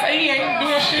lie and say he ain't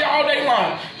doing shit all day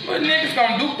long, but niggas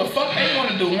gonna do what the fuck they want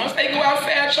to do. Once they go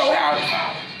outside your house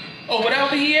or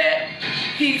whatever he at,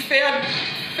 he fair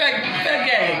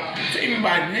game to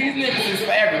everybody. These niggas is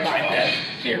for everybody. That's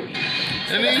period.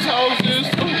 And these hoes is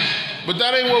too. But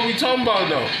that ain't what we talking about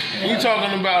though. We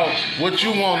talking about what you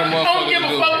want a motherfucker to do. I don't give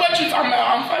a fuck what you talking about.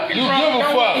 I'm fucking you drunk. You give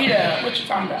a fuck. Yeah, what you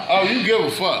talking about? Oh, you give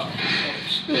a fuck.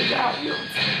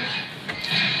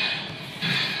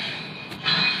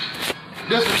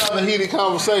 This is another heated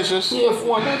conversations. Yeah,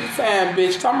 for another time,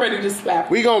 bitch. I'm ready to slap.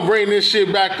 We gonna bring this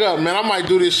shit back up, man. I might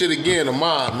do this shit again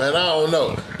tomorrow, man. I don't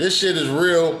know. This shit is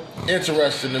real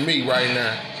interesting to me right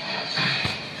now.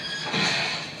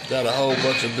 Got a whole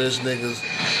bunch of bitch niggas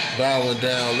bowing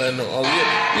down, letting them. Oh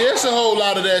yeah, it's a whole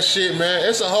lot of that shit, man.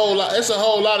 It's a whole lot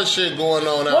of shit going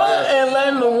on out there. And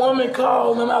letting the woman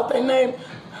call them out their name.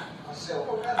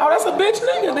 Oh, that's a bitch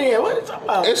nigga then. What are you talking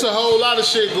about? It's a whole lot of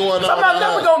shit going on. I'm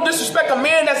never gonna disrespect a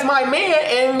man that's my man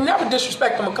and never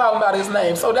disrespect him and call him out his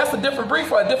name. So that's a different breed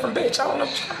for a different bitch. I don't know.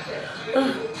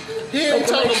 He ain't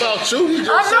talking about you. He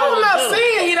just I know I'm not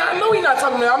saying. I know he's not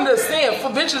talking about me. I'm just saying for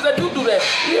bitches that do that.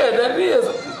 Yeah, that is.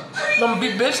 Them be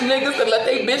bitch niggas that let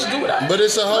they bitch do that. But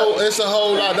it's a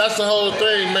whole lot. That's the whole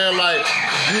thing, man. Like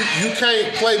you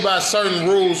can't play by certain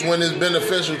rules when it's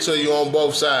beneficial to you on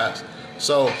both sides.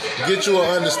 So get you an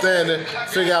understanding,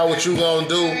 figure out what you gonna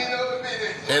do,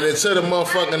 and until the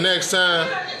motherfucker next time,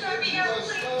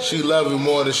 she love you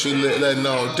more than she letting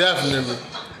on. Definitely.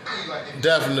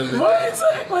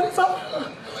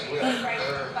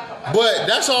 But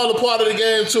that's all a part of the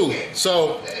game too.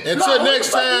 So until next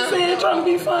time. Trying to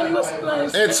be funny.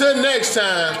 Until next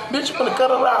time. Bitch, you gonna cut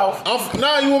her off.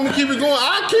 Now you want me to keep it going?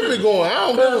 I'll keep it going. I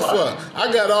don't give a fuck.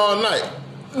 I got all night.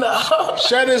 No.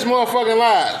 Shut this motherfucking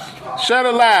live. Shut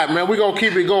it live, man. We gonna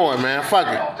keep it going, man. Fuck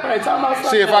it. Right,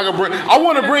 see if I can bring. I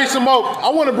want to bring some more. I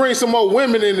want to bring some more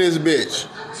women in this bitch.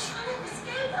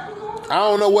 I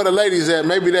don't know where the ladies at.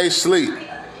 Maybe they sleep.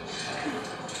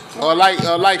 Or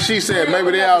like she said,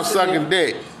 maybe they out sucking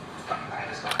dick.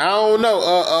 I don't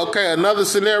know. Okay, another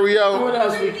scenario. What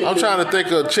else we can I'm trying to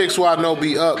think of chicks who I know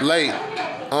be up late.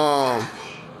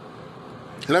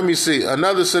 Let me see.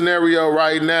 Another scenario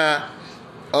right now.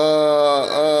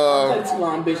 Don't take too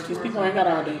long, bitch. These people ain't got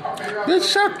all day. Bitch,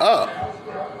 shut up.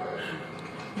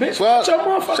 Bitch, shut your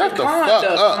motherfucking shut the fuck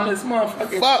up. On this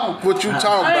motherfucking fuck phone. What you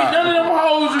talking I ain't about? none of them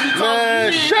hoes you be talking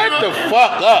Man, to. shut the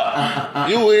fuck up.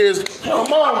 You is.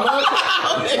 Come on, man.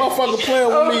 Motherfucker playing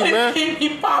with me, man.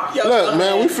 Look,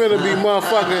 man, we finna be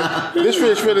motherfucking. This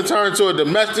bitch finna turn to a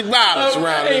domestic violence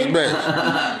around this bitch.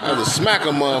 I just smack a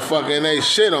motherfucker and they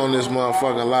shit on this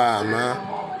motherfucking live, man.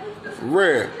 For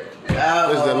real.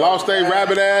 It's the lost their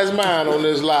rabbit ass mind on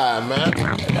this live, man.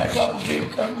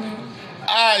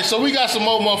 Alright, so we got some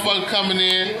more motherfuckers coming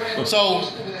in. So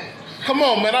Come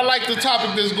on, man. I like the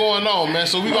topic that's going on, man.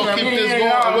 So we gonna keep this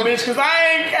going. Bitch, cause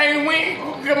I can't win.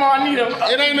 Come on, I need a.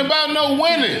 It ain't about no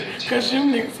winning. Cause you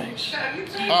niggas ain't shit.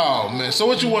 Oh man. So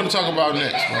what you want to talk about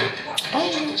next, man?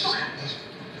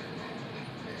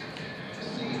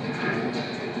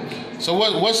 So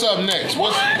what's up next?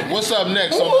 What's up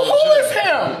next? Who is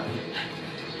him?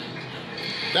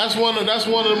 That's one of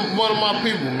my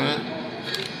people, man.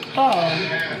 Oh,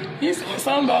 he said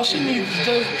something about she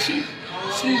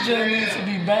just needs to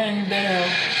be banged down.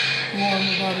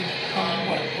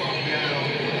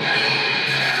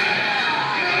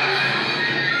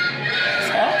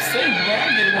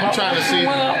 I'm trying to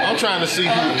see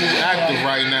who's active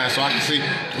right now, so I can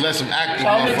let some active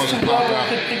motherfuckers pop out.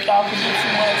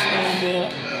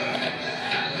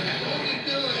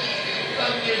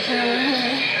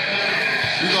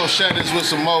 We're gonna share this with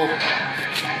some more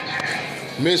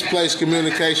misplaced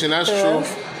communication. That's true.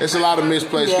 It's a lot of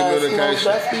misplaced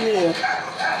communication.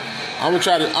 I'm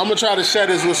gonna try to share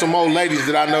this with some old ladies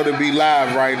that I know to be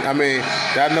live right. I mean,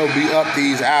 that I know be up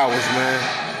these hours, man.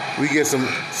 We get some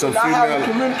female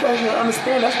communication and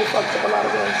understand. That's what fucked up a lot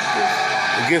of us.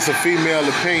 Get some female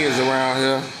opinions around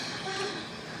here.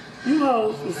 You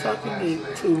hoes is sucking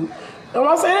dick too. And when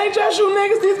I say it ain't just you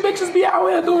niggas, these bitches be out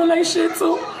here doing they shit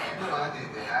too.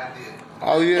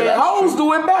 Oh yeah, and hoes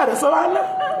do it better, so I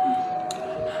know.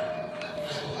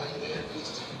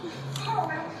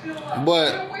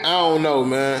 But I don't know,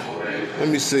 man. Let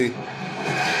me see.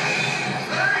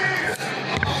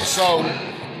 So,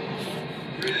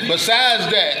 besides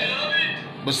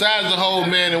the whole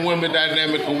man and women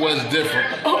dynamic of what's different.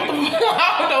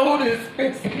 I don't know who this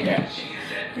is.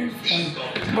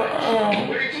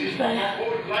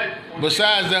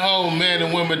 Besides the whole man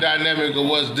and women dynamic of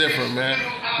what's different, man.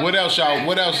 What else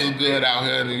is good out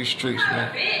here in these streets,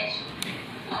 man?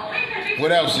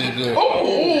 What else is good?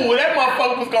 Ooh, that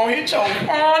motherfucker was gonna hit your phone.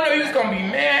 I know he was gonna be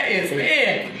mad as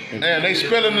hell. Man, they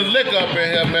spilling the liquor up in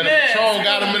here, man. The Patron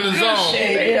got him in the zone.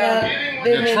 The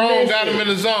Patron got him in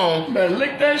the zone. Better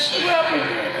lick that shit up.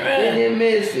 They didn't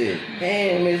miss it.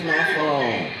 They ain't miss my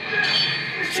phone.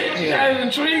 Shit, you got in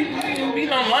the tree. You be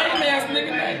no lame ass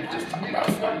nigga. Like, just talking about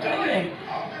something.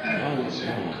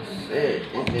 I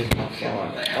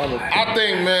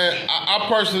think, man, I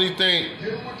personally think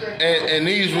in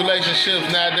these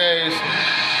relationships nowadays,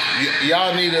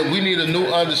 we need a new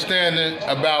understanding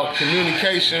about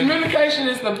communication. Communication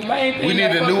is the main thing. We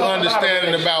need a new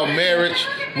understanding about marriage.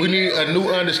 We need a new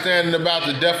understanding about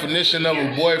the definition of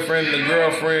a boyfriend and a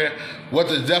girlfriend, what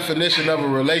the definition of a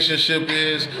relationship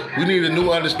is. We need a new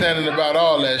understanding about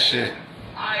all that shit.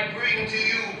 I bring to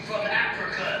you from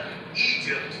Africa,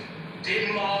 Egypt,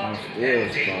 Denmark,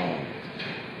 and Denmark.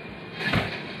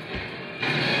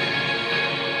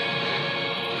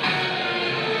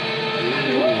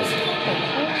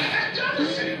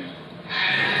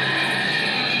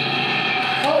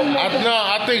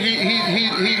 I think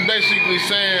he's basically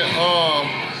saying,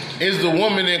 is the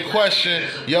woman in question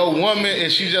your woman?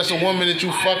 Is she just a woman that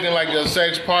you fucking like your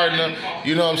sex partner?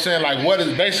 You know what I'm saying? Like, what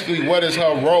is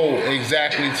her role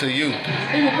exactly to you?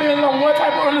 It depends on what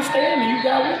type of understanding you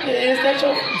got with it. Is that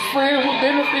your friend with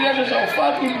benefit? That's your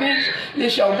fucking bitch?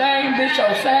 This your name, bitch,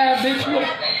 your side, bitch?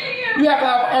 You have to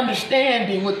have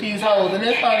understanding with these hoes, and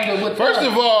that's something with. First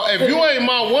of all, if you ain't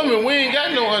my woman, we ain't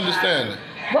got no understanding.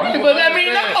 Right, but that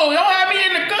mean no, don't have me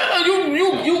in the gun.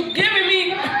 You giving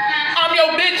me I'm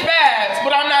your bitch vibes,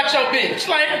 but I'm not your bitch.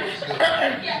 Like,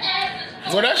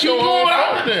 well, that's your own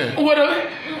fault then. So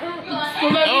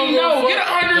let me know. Get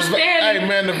an understanding. Hey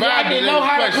man, the vibe is know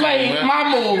how to play man. my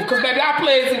move, cause baby, I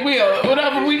play as it will.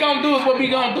 Whatever we gonna do is what we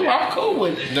gonna do. I'm cool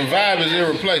with it. The vibe is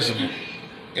irreplaceable.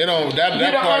 You know, that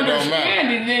part don't matter.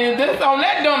 Then that's on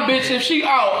that dumb bitch, if she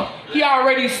out, he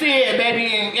already said, baby,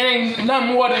 and it ain't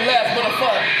nothing more than less but a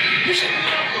fuck. You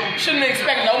shouldn't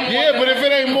expect no more. Yeah, but if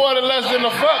it ain't more than less than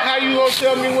a fuck, how you gonna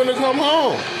tell me when to come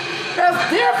home? That's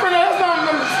different. That's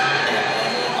something.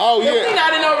 Oh, yeah. If we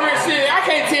not in no rich city, I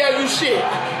can't tell you shit.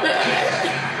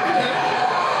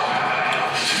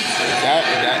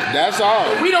 That's all.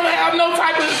 We don't have no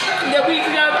type of that we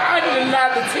together. I did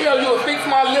not to tell you or fix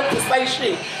my lip to say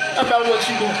shit about what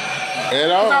you doing.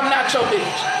 At all. I'm not your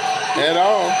bitch. At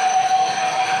all.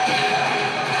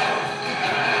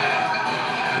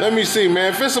 Let me see,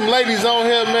 man. If there's some ladies on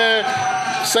here, man,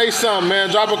 say something,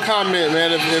 man. Drop a comment,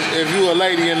 man. If you a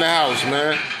lady in the house,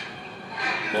 man.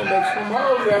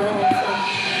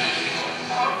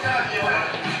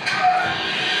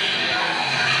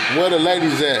 Where the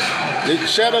ladies at?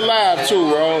 Shut her live too,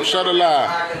 bro. Shut her live.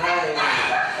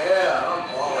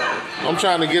 I'm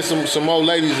trying to get some more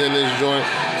ladies in this joint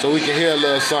so we can hear a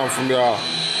little something from y'all.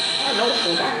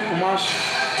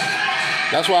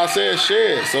 That's why I said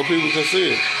share it so people can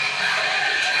see it.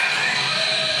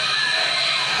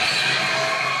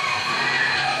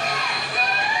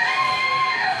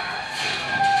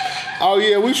 Oh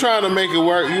yeah, we trying to make it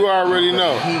work. You already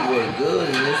know. He was good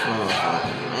in this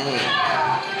motherfucker, man.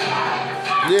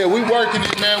 Yeah, we working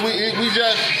it, man. We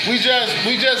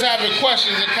just having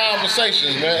questions and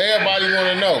conversations, man. Everybody want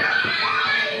to know.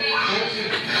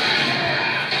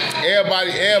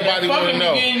 Everybody want to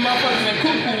know. Getting motherfuckers in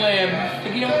cuckoo land to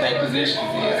get them that position.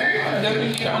 That's what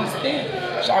you can understand.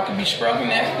 Y'all can be struggling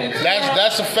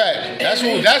That's a fact. That's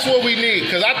what we need.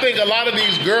 Cause I think a lot of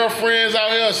these girlfriends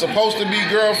out here are supposed to be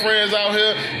girlfriends out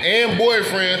here and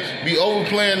boyfriends be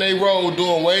overplaying their role,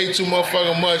 doing way too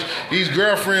motherfucking much. These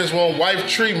girlfriends want wife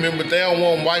treatment, but they don't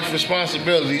want wife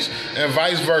responsibilities, and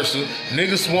vice versa.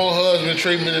 Niggas want husband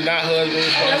treatment and not husband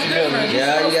responsibilities.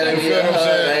 Yeah, you gotta get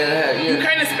her. You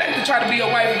can't expect to try to be a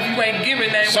wife if you ain't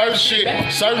giving that.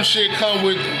 Certain shit come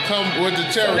with the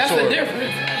territory. So that's the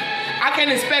difference. I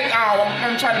can't expect,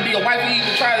 I'm trying to be a wife to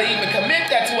even try to even commit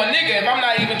that to a nigga if I'm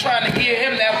not even trying to give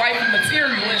him that wifey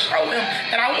material and show him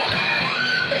that I want him.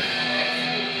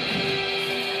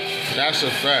 That's a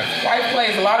fact. Wife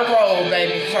plays a lot of roles,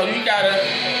 baby. So you gotta,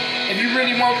 if you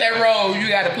really want that role, you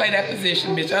gotta play that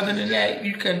position, bitch. Other than that,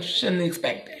 you shouldn't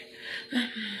expect that.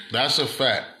 That's a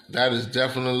fact. That is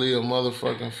definitely a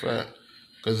motherfucking fact.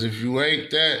 Because if you ain't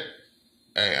that,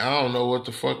 hey, I don't know what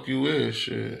the fuck you is,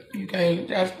 shit. You can't,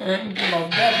 that's, you know,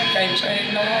 definitely can't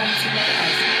change no home to my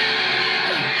house.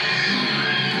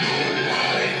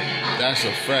 That's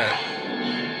a fact.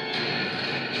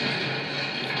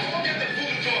 Get the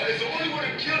food jar. It's the only way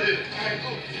to kill it. All right, go.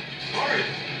 Hurry.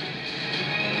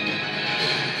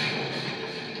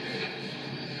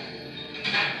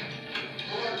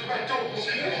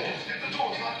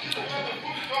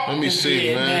 Let me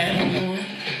see, man.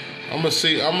 I'm gonna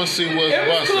see what's busting, It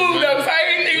was cool though, cause I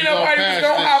didn't think nobody was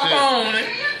gonna hop on.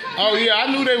 Oh yeah, I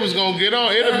knew they was gonna get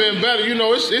on. It'd have been better. You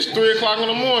know, it's 3 o'clock in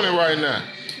the morning right now.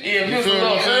 Yeah, it was a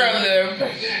little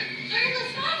earlier.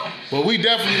 But we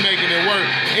definitely making it work.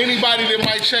 Anybody that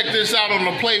might check this out on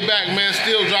the playback, man,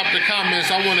 still drop the comments.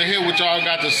 I want to hear what y'all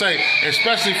got to say,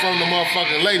 especially from the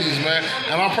motherfucking ladies, man.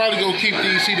 And I'm probably gonna keep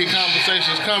these heated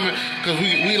conversations coming because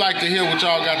we like to hear what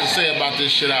y'all got to say about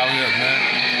this shit out here, man.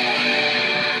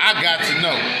 I got to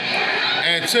know.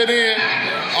 And to then,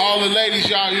 all the ladies,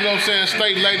 y'all, you know what I'm saying?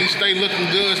 Stay ladies, stay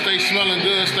looking good, stay smelling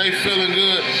good, stay feeling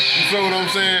good. You feel what I'm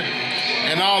saying?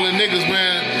 And all the niggas,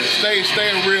 man, stay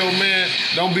a real man.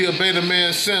 Don't be a beta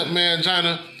man, simp man,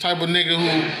 China type of nigga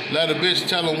who let a bitch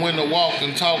tell him when to walk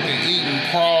and talk and eat and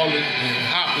crawl and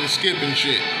hop and skip and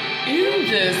shit.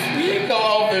 You go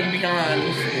over and beyond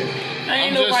this shit.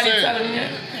 Ain't nobody telling me.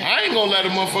 I ain't gonna let a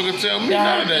motherfucker tell me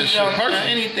none of that shit.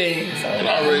 Personally. Anything. So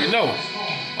I already know.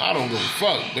 I don't give a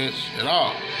fuck, bitch, at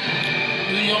all.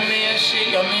 Do your man shit,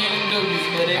 your man do this,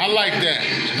 but I like that.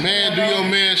 Man, do your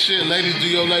man shit, ladies do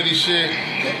your lady shit,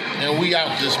 and we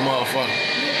out this motherfucker.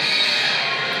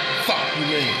 Fuck you,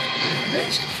 man.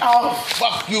 Oh,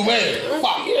 fuck you, man.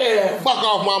 Fuck. Yeah. Fuck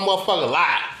off my motherfucker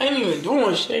life. I ain't even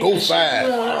doing shit. Go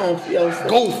 5.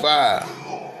 Go 5.